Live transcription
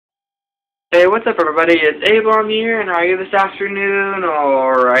Hey, what's up everybody? It's ep1 here, and how are you this afternoon?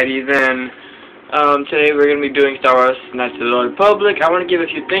 Alrighty then. Today we're going to be doing Star Wars Knights of the Republic. I want to give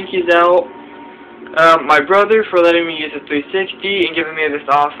a few thank yous out. My brother for letting me use a 360 and giving me this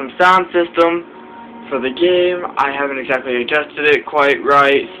awesome sound system for the game. I haven't exactly adjusted it quite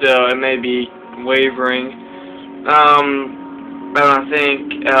right, so it may be wavering. I want to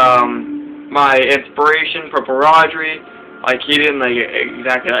thank my inspiration for Paradery. Like, he didn't,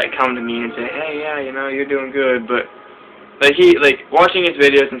 exactly, come to me and say, hey, yeah, you know, you're doing good, but, watching his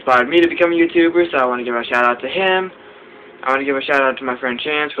videos inspired me to become a YouTuber, so I want to give a shout-out to him. I want to give a shout-out to my friend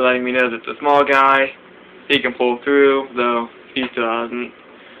Chance for letting me know that the small guy, he can pull through, though he still hasn't.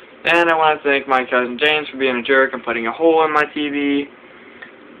 And I want to thank my cousin James for being a jerk and putting a hole in my TV.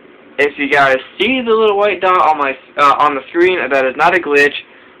 If you guys see the little white dot on my, on the screen, that is not a glitch.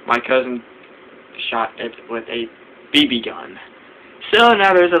 My cousin shot it with a BB gun. So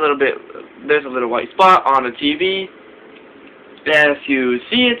now there's a little white spot on the TV. If you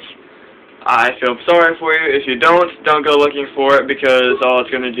see it, I feel sorry for you. If you don't go looking for it, because all it's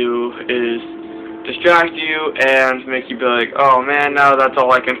going to do is distract you and make you be like, oh man, now that's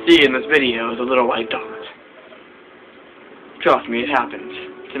all I can see in this video is a little white dot. Trust me, it happened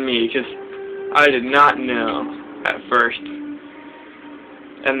to me, because I did not know at first.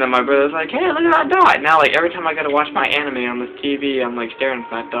 And then my brother's like, hey, look at that dot. Now, every time I gotta watch my anime on this TV, I'm, staring at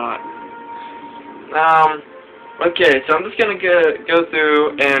that dot. Okay, so I'm just gonna go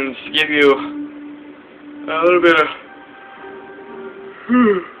through and give you a little bit of...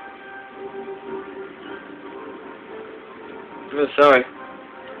 Oh, sorry.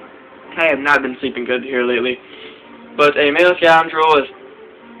 I have not been sleeping good here lately. But a male scoundrel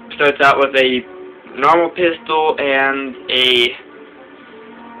starts out with a normal pistol and a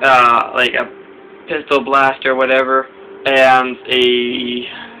pistol blast or whatever, and a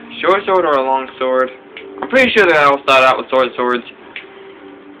short sword or a long sword. I'm pretty sure they all start out with swords.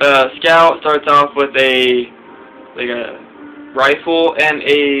 Scout starts off with a rifle and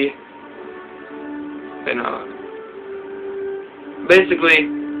basically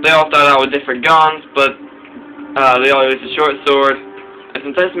they all start out with different guns, but they all use a short sword. And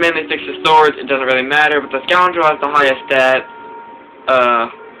since this mainly sticks to swords, it doesn't really matter. But the scoundrel has the highest stat.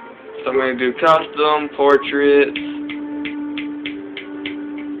 So I'm going to do custom, portrait,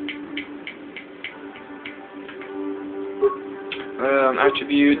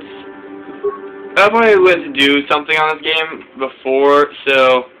 attributes. I probably went to do something on this game before,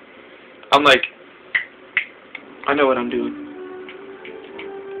 so I'm I know what I'm doing.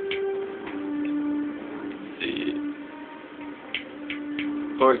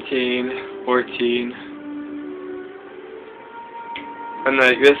 Let's see. 14. And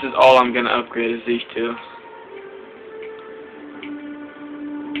this is all I'm gonna upgrade is these two.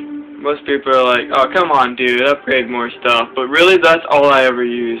 Most people are like, oh come on dude, upgrade more stuff. But really that's all I ever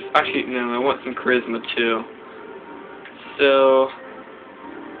use. Actually no, I want some charisma too. So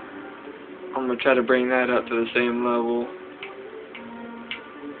I'm gonna try to bring that up to the same level.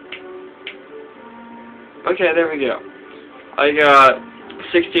 Okay, there we go. I got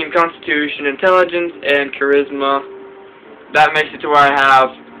 16 constitution, intelligence, and charisma. That makes it to where I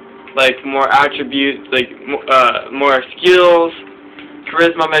have, more attributes, more skills.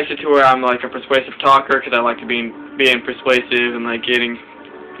 Charisma makes it to where I'm, a persuasive talker, because I like to being persuasive and, getting,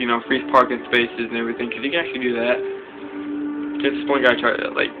 free parking spaces and everything, because you can actually do that. Just this one guy tried to,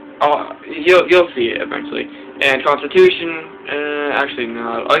 you'll see it eventually. And constitution, actually,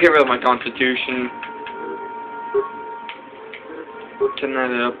 no, I'll get rid of my constitution. Turn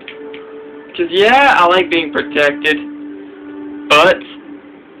that up. Because, yeah, I like being protected. But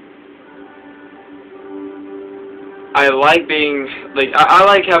I like being, I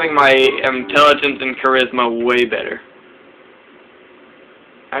like having my intelligence and charisma way better.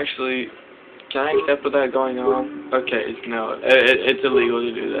 Actually, can I accept with that going on? Okay, no, it's illegal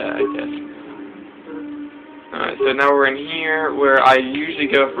to do that, I guess. Alright, so now we're in here, where I usually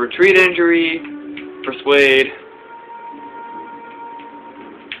go for treat injury, persuade,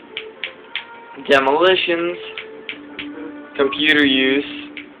 demolitions, computer use,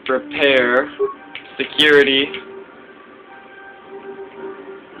 repair, security,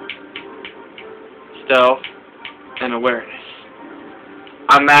 stealth, and awareness.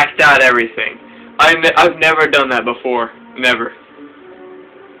 I maxed out everything. I've never done that before. Never.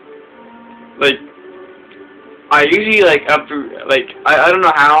 I usually up through, I don't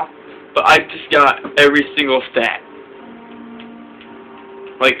know how, but I just got every single stat.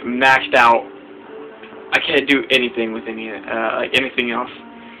 Maxed out. I can't do anything with anything else.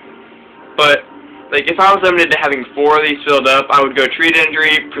 But, if I was limited to having 4 of these filled up, I would go treat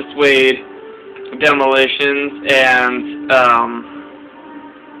injury, persuade, demolitions, and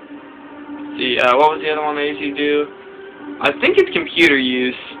see, what was the other one I usually do? I think it's computer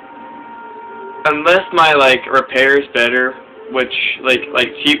use, unless my like repair is better, which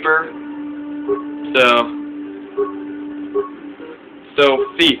like cheaper. So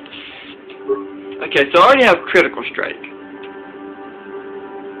feats. Okay, so I already have critical strike.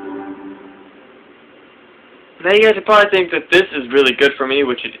 Now you guys would probably think that this is really good for me,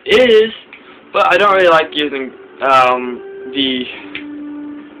 which it is, but I don't really like using the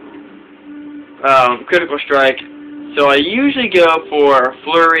critical strike. So I usually go for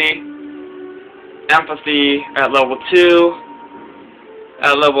flurry, empathy at level 2.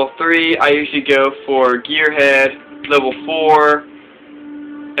 At level 3, I usually go for gearhead. Level 4,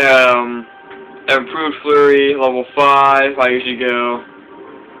 improved flurry. Level 5, I usually go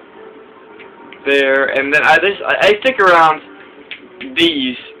there, and then I stick around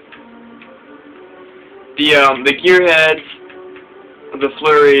these, the gearheads, the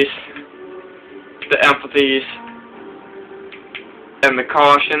flurries, the empathies, and the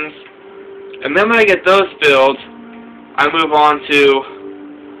cautions, and then when I get those filled, I move on to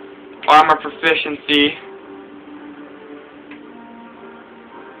armor proficiency,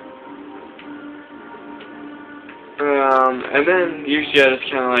 and then usually I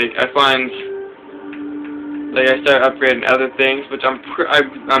just kind of like, I start upgrading other things, which I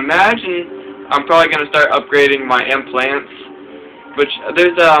imagine I'm probably going to start upgrading my implants, which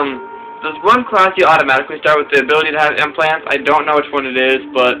there's one class you automatically start with the ability to have implants. I don't know which one it is,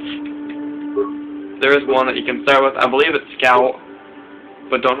 but there is one that you can start with. I believe it's Scout,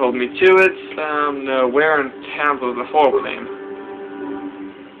 but don't hold me to it. No, Wear and Tampa is a horrible name.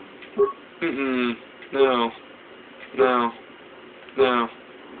 No. No. No.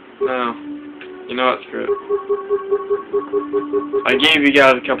 No. You know what, screw it. I gave you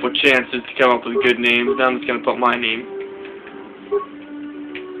guys a couple chances to come up with good names. Now I'm just going to put my name.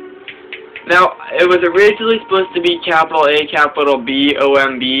 Now, it was originally supposed to be capital A, capital B,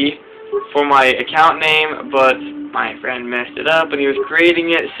 OMB for my account name, but my friend messed it up and he was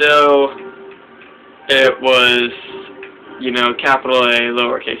creating it, so it was, you know, capital A,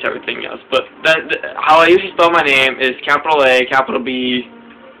 lowercase, everything else. But how I usually spell my name is capital A, capital B,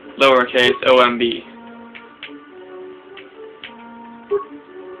 lowercase, OMB.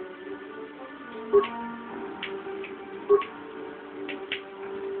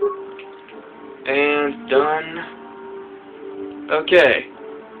 And done. Okay.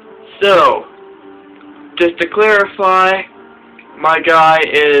 So, just to clarify, my guy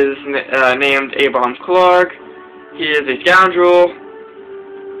is named Abraham Clark. He is a scoundrel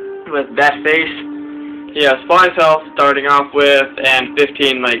with that face. He has 5 health starting off with, and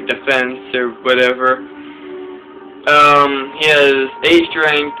 15 like defense or whatever. He has 8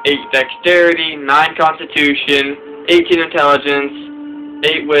 strength, 8 dexterity, 9 constitution, 18 intelligence,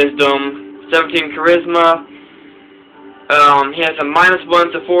 8 wisdom, 17 charisma. He has a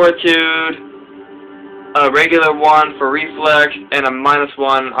 -1 to fortitude, a regular 1 for reflex, and a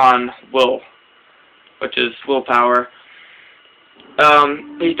 -1 on will, which is willpower.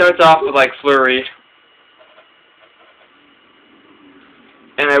 He starts off with like flurry.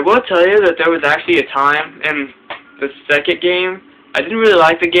 And I will tell you that there was actually a time in the second game, I didn't really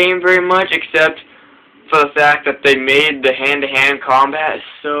like the game very much, except for the fact that they made the hand-to-hand combat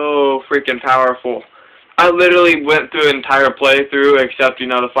so freaking powerful. I literally went through an entire playthrough, except, you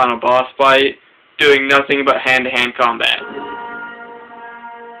know, the final boss fight, doing nothing but hand-to-hand combat.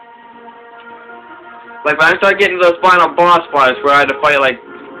 Like, when I started getting to those final boss fights where I had to fight, like,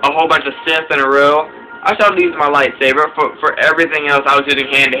 a whole bunch of Sith in a row, I started using my lightsaber. For everything else, I was using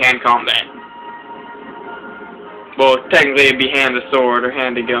hand-to-hand combat. Well, technically it'd be hand-to-sword or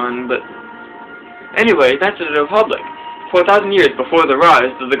hand-to-gun, but... Anyway, that's the Republic. 4,000 years before the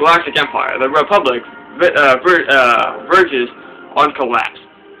rise of the Galactic Empire, the Republic verges on collapse.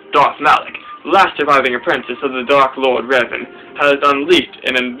 Darth Malak, the last surviving apprentice of the Dark Lord Revan, has unleashed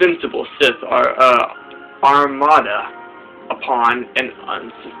an invincible Sith armada upon an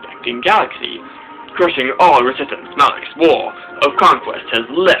unsuspecting galaxy. Crushing all resistance, Malak's war of conquest has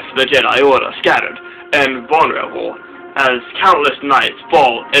left the Jedi Order scattered and vulnerable as countless knights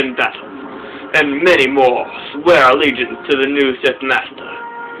fall in battle, and many more swear allegiance to the new Sith Master.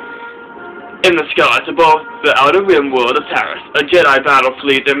 In the skies above the outer rim world of Taris, a Jedi battle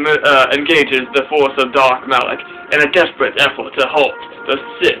fleet engages the force of Darth Malak in a desperate effort to halt the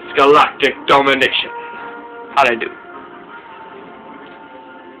Sith's galactic domination. How'd I do?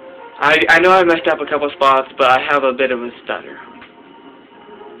 I know I messed up a couple spots, but I have a bit of a stutter.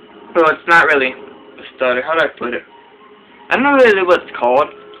 Well, it's not really a stutter. How do I put it? I don't know really what it's called,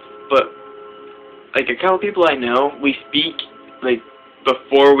 but like, a couple people I know, we speak, like,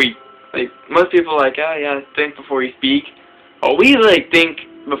 before we, like, most people are like, oh, yeah, think before you speak. But we, like, think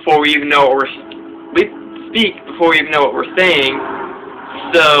before we even know what we speak before we even know what we're saying,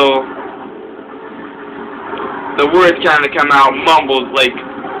 so the words kind of come out mumbled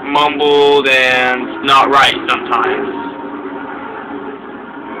and not right sometimes.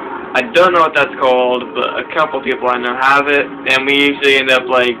 I don't know what that's called, but a couple people I know have it, and we usually end up,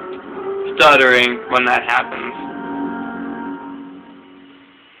 like, stuttering when that happens.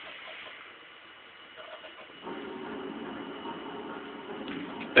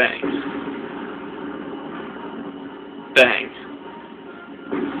 Bang. Bang.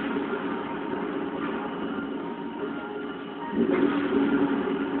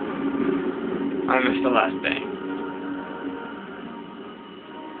 I missed the last bang.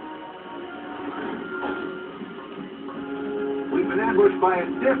 We've been ambushed by a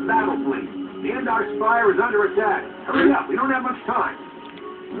stiff battle fleet. The Endar Spire is under attack. Hurry up, we don't have much time.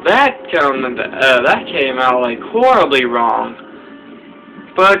 That came out, like, horribly wrong.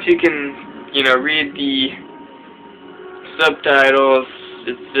 But you can, you know, read the subtitles.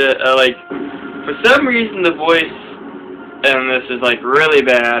 It's, like, for some reason the voice in this is, like, really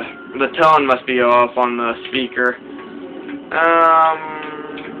bad. The tone must be off on the speaker.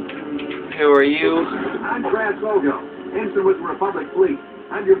 Who are you? I'm Logo, ensign with the Republic Fleet.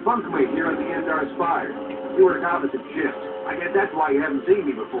 I'm your bunkmate here at the Endar Spire. We work opposite shifts. I guess that's why you haven't seen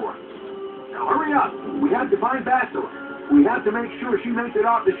me before. Now hurry up. We have to find Bastila. We have to make sure she makes it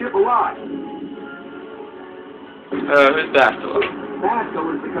off the ship alive. Who's Bastila?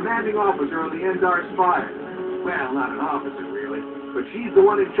 Bastila is the commanding officer of the Endar Spire. Well, not an officer, really, but she's the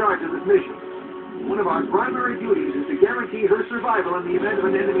one in charge of this mission. One of our primary duties is to guarantee her survival in the event of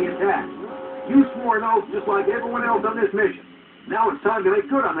an enemy attack. You swore an oath just like everyone else on this mission. Now it's time to make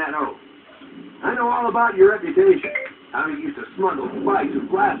good on that oath. I know all about your reputation. How you used to smuggle spikes and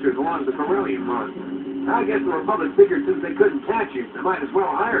blasters along the Corellian run. I guess the Republic figured since they couldn't catch you, they might as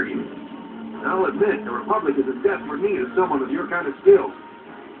well hire you. I'll admit, the Republic is in desperate need of someone with your kind of skills.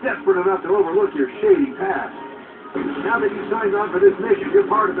 Desperate enough to overlook your shady past. Now that you signed on for this mission, you're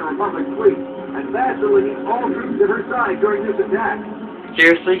part of the Republic fleet, and Bastila needs all troops at her side during this attack.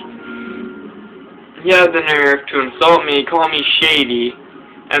 Seriously? You have the nerve to insult me, call me shady,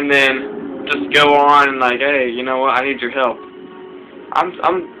 and then just go on and like, hey, you know what? I need your help.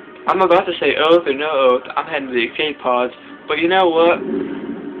 I'm about to say oath or no oath. I'm heading to the escape pods, but you know what?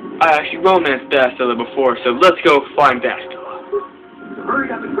 I actually romanced Bastila before, so let's go find Bastila. So hurry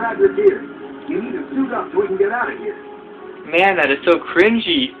up and grab your gear. You need to suit up so we can get out of here. Man, that is so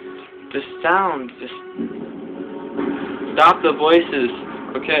cringy. The sound, just stop the voices.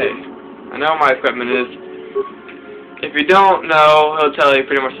 Okay, I know my equipment is. If you don't know, he'll tell you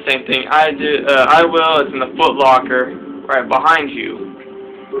pretty much the same thing I do. I will. It's in the foot locker right behind you.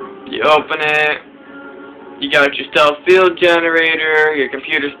 You open it. You got your stealth field generator, your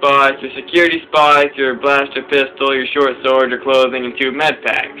computer spies, your security spies, your blaster pistol, your short sword, your clothing, and 2 med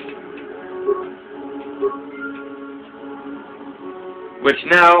packs. Which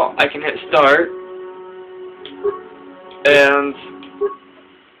now I can hit start, and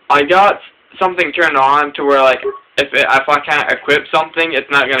I got something turned on to where, like, if I can't equip something, it's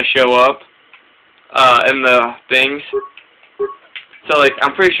not gonna show up in the things. So, like,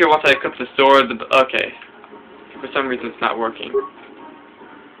 I'm pretty sure once I equip the sword, okay. For some reason, it's not working.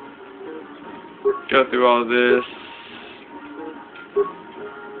 Go through all this.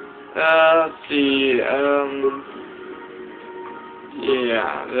 Let's see.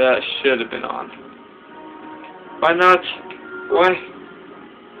 Yeah, that should have been on. Why not? Why?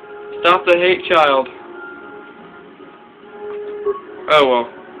 Stop the hate child. Oh well,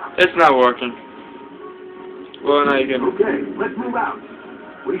 it's not working. Well, now you can. Okay, let's move out.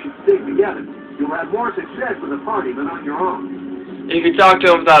 We should stick together. You'll have more success with a party than on your own. If you talk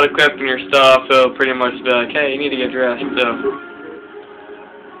to him without equipping your stuff, he'll pretty much be like, hey, you need to get dressed, so.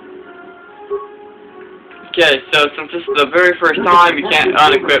 Okay, so since this is the very first time, you can't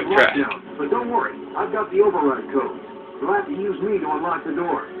unequip track. But don't worry, I've got the override code. You'll have to use me to unlock the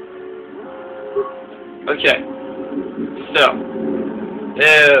door. Okay, so,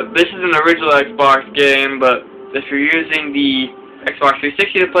 this is an original Xbox game, but if you're using the Xbox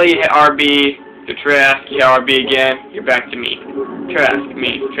 360 to play, you hit RB. To Trask, you hit RB again, you're back to me. Trask,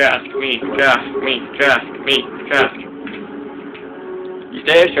 me, Trask, me, Trask, me, Trask, me, Trask. You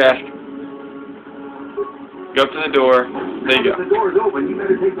stay as Trask. Go to the door. There you go. If the door's open, you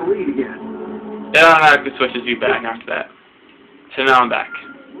better take the lead again. It automatically switches you back after that. So now I'm back.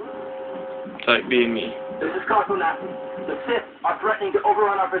 It's like being me. This is Corporal Latin. The Sith are threatening to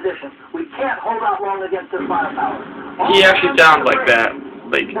overrun our position. We can't hold out long against their firepower. He actually sounds like that.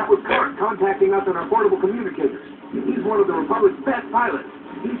 Like, That was Clark contacting us on our portable communicators. He's one of the Republic's best pilots.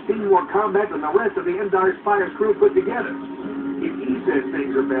 He's seen more combat than the rest of the Endar Spire's crew put together. If he says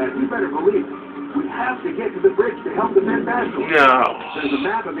things are bad, you better believe it. We have to get to the bridge to help defend Basel. no. There's a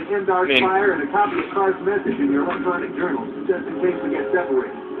map of the Endar Spire and a copy of Clark's message in your electronic journals, just in case we get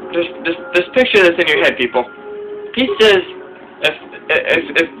separated. Just picture this in your head, people. He says,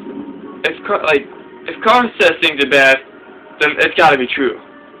 if Carl says things are bad, then it's got to be true.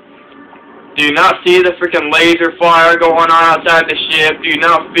 Do you not see the freaking laser fire going on outside the ship? Do you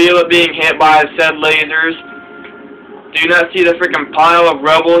not feel it being hit by said lasers? Do you not see the freaking pile of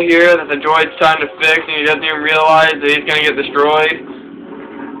rubble here that the droid's trying to fix and he doesn't even realize that he's going to get destroyed?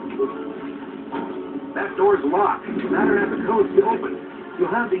 That door's locked. I don't have the codes to open.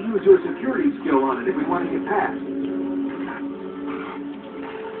 You'll have to use your security skill on it if we want to get past.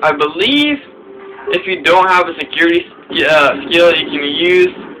 I believe if you don't have a security skill, you can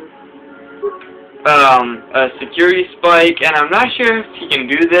use a security spike, and I'm not sure if you can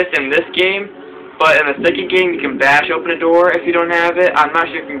do this in this game, but in the second game you can bash open a door if you don't have it. I'm not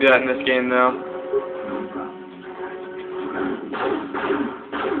sure if you can do that in this game though.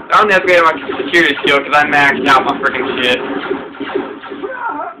 I only upgraded my security skill because I maxed out my freaking shit.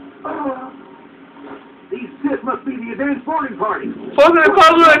 These Sith must be the advanced boarding party. Fuck the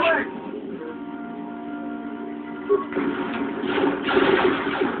Republic!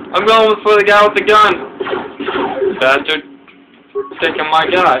 I'm going for the guy with the gun. Bastard. Taking my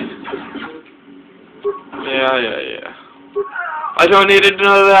guy. Yeah. I don't need to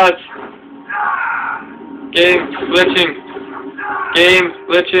know that. Game glitching. Game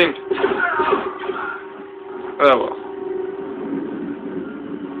glitching. Oh well.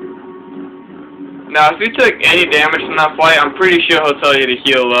 Now, if you took any damage from that fight, I'm pretty sure he'll tell you to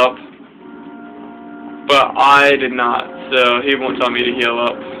heal up. But I did not, so he won't tell me to heal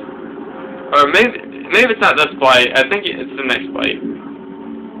up. Or maybe it's not this fight. I think it's the next fight.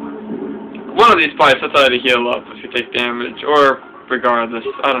 One of these fights, I'll tell you to heal up if you take damage, or regardless.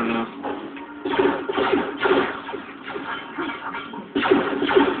 I don't know.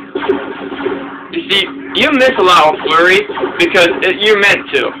 You see, you miss a lot with Flurry because you're meant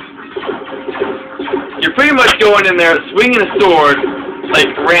to. You're pretty much going in there swinging a sword,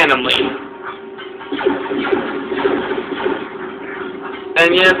 like, randomly.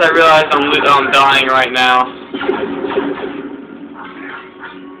 And yes, I realize I'm dying right now.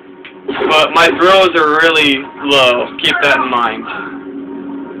 But my throws are really low. Keep that in mind.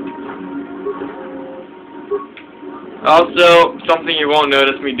 Also, something you won't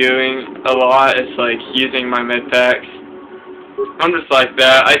notice me doing a lot is, like, using my med packs. I'm just like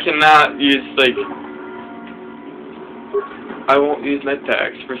that. I cannot use, like... I won't use med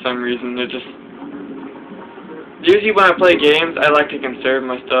packs for some reason. They're just... Usually when I play games, I like to conserve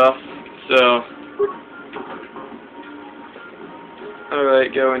my stuff, so...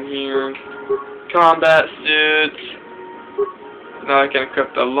 Alright, go in here. Combat suits. Now I can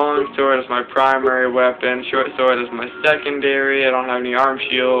equip the long sword as my primary weapon, short sword as my secondary. I don't have any arm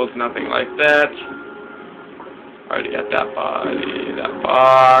shields, nothing like that. Already got that body, that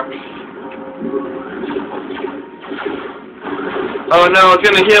box. Oh no, I was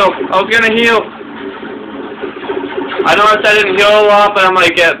gonna heal! I was gonna heal! I noticed I didn't heal a lot, but I'm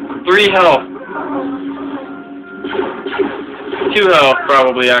like at 3 health. 2 health,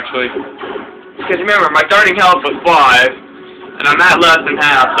 probably, actually. Because remember, my starting health was 5, and I'm at less than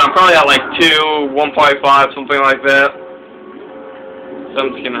half, so I'm probably at like 2, 1.5, something like that. So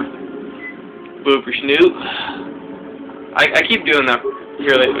I'm just gonna boop your snoot. I keep doing that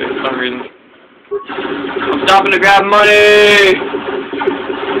here lately for some reason. I'm stopping to grab money!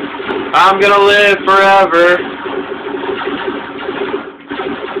 I'm gonna live forever.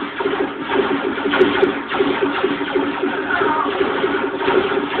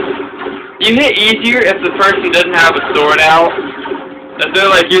 You hit easier if the person doesn't have a sword out. If they're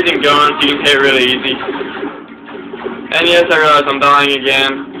like using guns, you can hit really easy. And yes, I realize I'm dying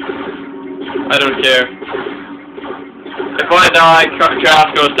again. I don't care. If I die,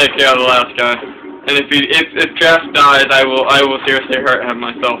 Trask will take care of the last guy. And if Trask dies, I will seriously hurt him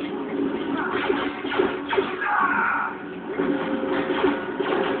myself.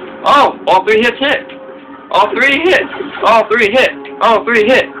 Oh, all 3 hits hit. All 3 hit. All 3 hit. All 3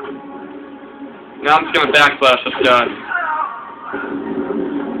 hit. Now I'm just gonna backslash this guy.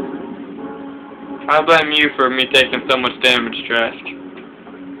 I blame you for me taking so much damage, Trask.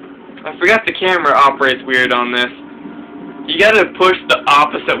 I forgot the camera operates weird on this. You gotta push the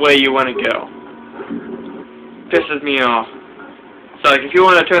opposite way you want to go. pisses me off. So, like, if you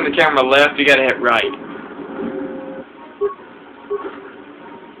want to turn the camera left, you gotta hit right.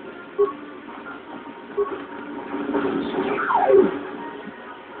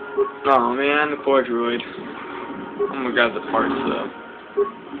 Oh man, the poor droid. I'm gonna grab the parts though.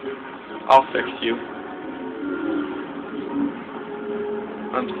 I'll fix you.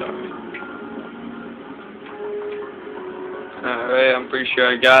 I'm sorry. Alright, I'm pretty sure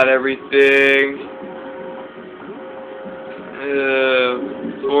I got everything.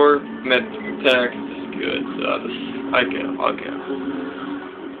 4 med text is good, so I'll get.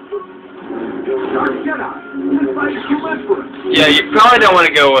 Yeah, you probably don't want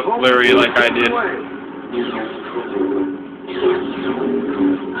to go with Flurry like I did.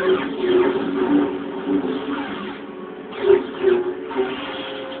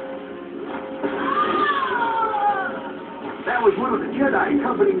 That was one of the Jedi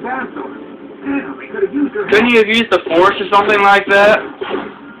accompanying Vassal. Damn, we could have used her. Couldn't you have used the Force or something like that?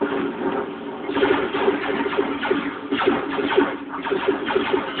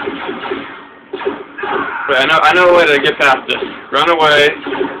 Wait, I know a way to get past this. Run away.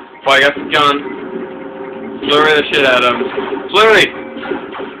 While I got the gun. Flurry the shit out of him. Flurry!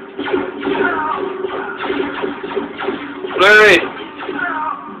 Flurry!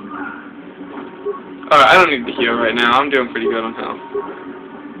 Alright, I don't need the heal right now. I'm doing pretty good on health.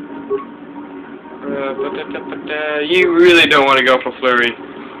 You really don't want to go for Flurry.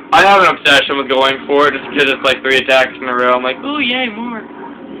 I have an obsession with going for it just because it's like 3 attacks in a row. I'm like, ooh, yay, more.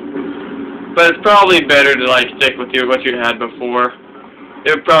 But it's probably better to like stick with what you had before.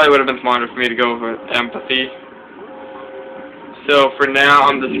 It probably would have been smarter for me to go with empathy. So for now,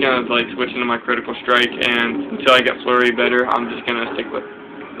 I'm just gonna like switch into my critical strike, and until I get Flurry better, I'm just gonna stick with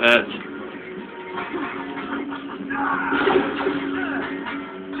that.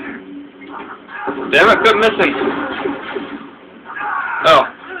 Damn it, quit missing. Oh,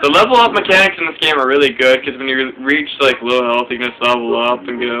 the level up mechanics in this game are really good, because when you reach like low health, you can just level up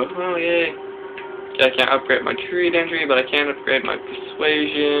and go, oh yay. Okay, I can't upgrade my treat entry, but I can upgrade my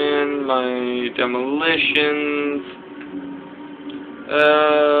persuasion, my demolitions,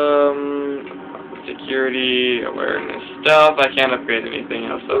 security, awareness stuff. I can't upgrade anything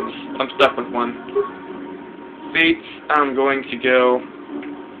else, so I'm stuck with one. Feats, I'm going to go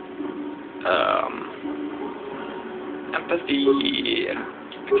empathy,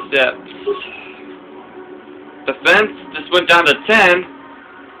 accept. Defense just went down to 10.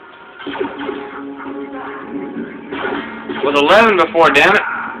 Was 11 before, damn it.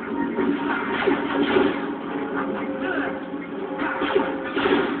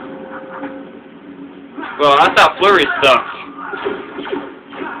 Well, I thought Flurry sucks.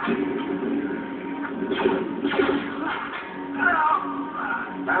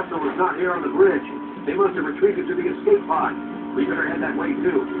 Vassal is not here on the bridge. They must have retreated to the escape pod. We better head that way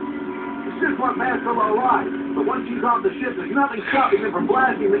too. It's just what Vassal alive, but once she's off the ship, there's nothing stopping them from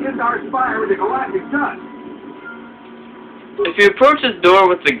blasting the Indar Spire into galactic dust. If you approach this door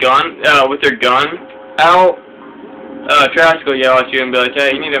with the gun, with your gun out, Trash will yell at you and be like,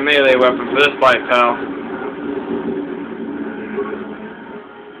 hey, you need a melee weapon for this fight, pal.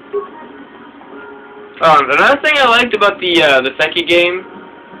 Another thing I liked about the Seki game,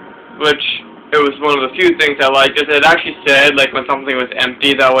 which it was one of the few things I liked, is it actually said, like, when something was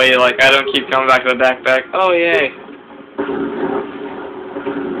empty, that way, like, I don't keep coming back to the backpack. Oh, yay.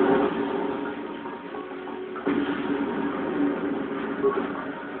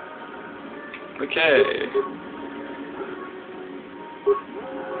 Okay.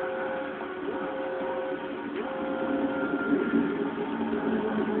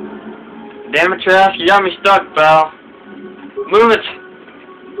 Damn it, Trash, you got me stuck, pal. Move it!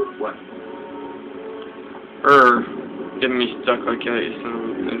 What? Getting me stuck like that, you son of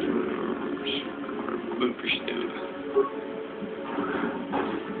a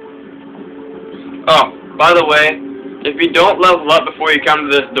Oh, by the way, if you don't level up before you come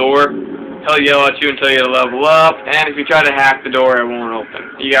to this door, he'll yell at you and tell you to level up, and if you try to hack the door, it won't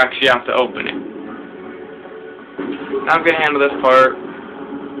open. You actually have to open it. I'm gonna handle this part.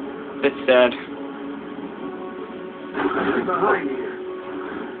 It's dead. They're behind here.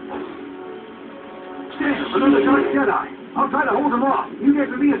 Damn, another Dark Jedi. I'll try to hold them off. You get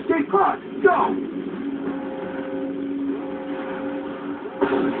to the escape pod. Go!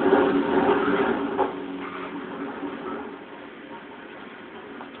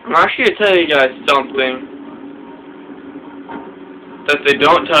 I'm actually going to tell you guys something that they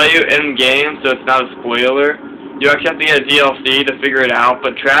don't tell you in-game, so it's not a spoiler. You actually have to get a DLC to figure it out,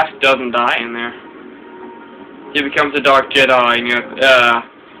 but Trash doesn't die in there. He becomes a Dark Jedi, and you have,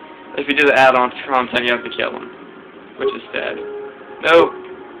 if you do the add-on content, you have to kill him. which is sad. No,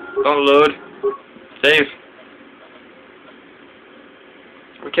 don't load. Save.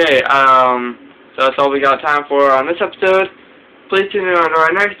 Okay, so that's all we got time for on this episode. Please tune in on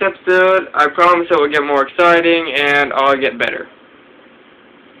our next episode. I promise it will get more exciting and I'll get better.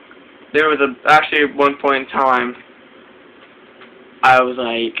 There was actually one point in time I was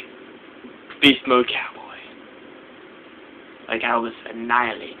like beast mode cowboy. Like I was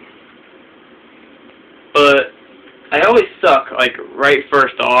annihilating. But I always suck like right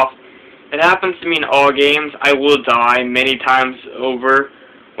first off. It happens to me in all games. I will die many times over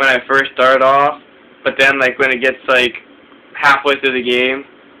when I first start off. But then like when it gets like halfway through the game,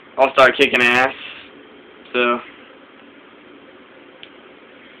 I'll start kicking ass. So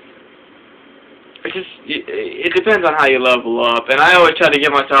it depends on how you level up, and I always try to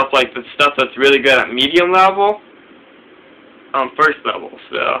give myself like the stuff that's really good at medium level on first level.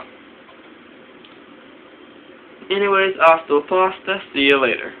 So anyways, hasta la pasta, see you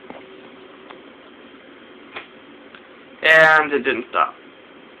later. And it didn't stop.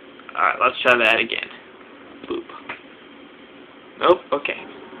 Alright, let's try that again. Boop. Nope, okay.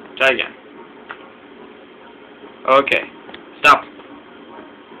 Try again. Okay. Stop.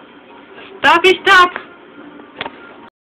 Stoppy stop!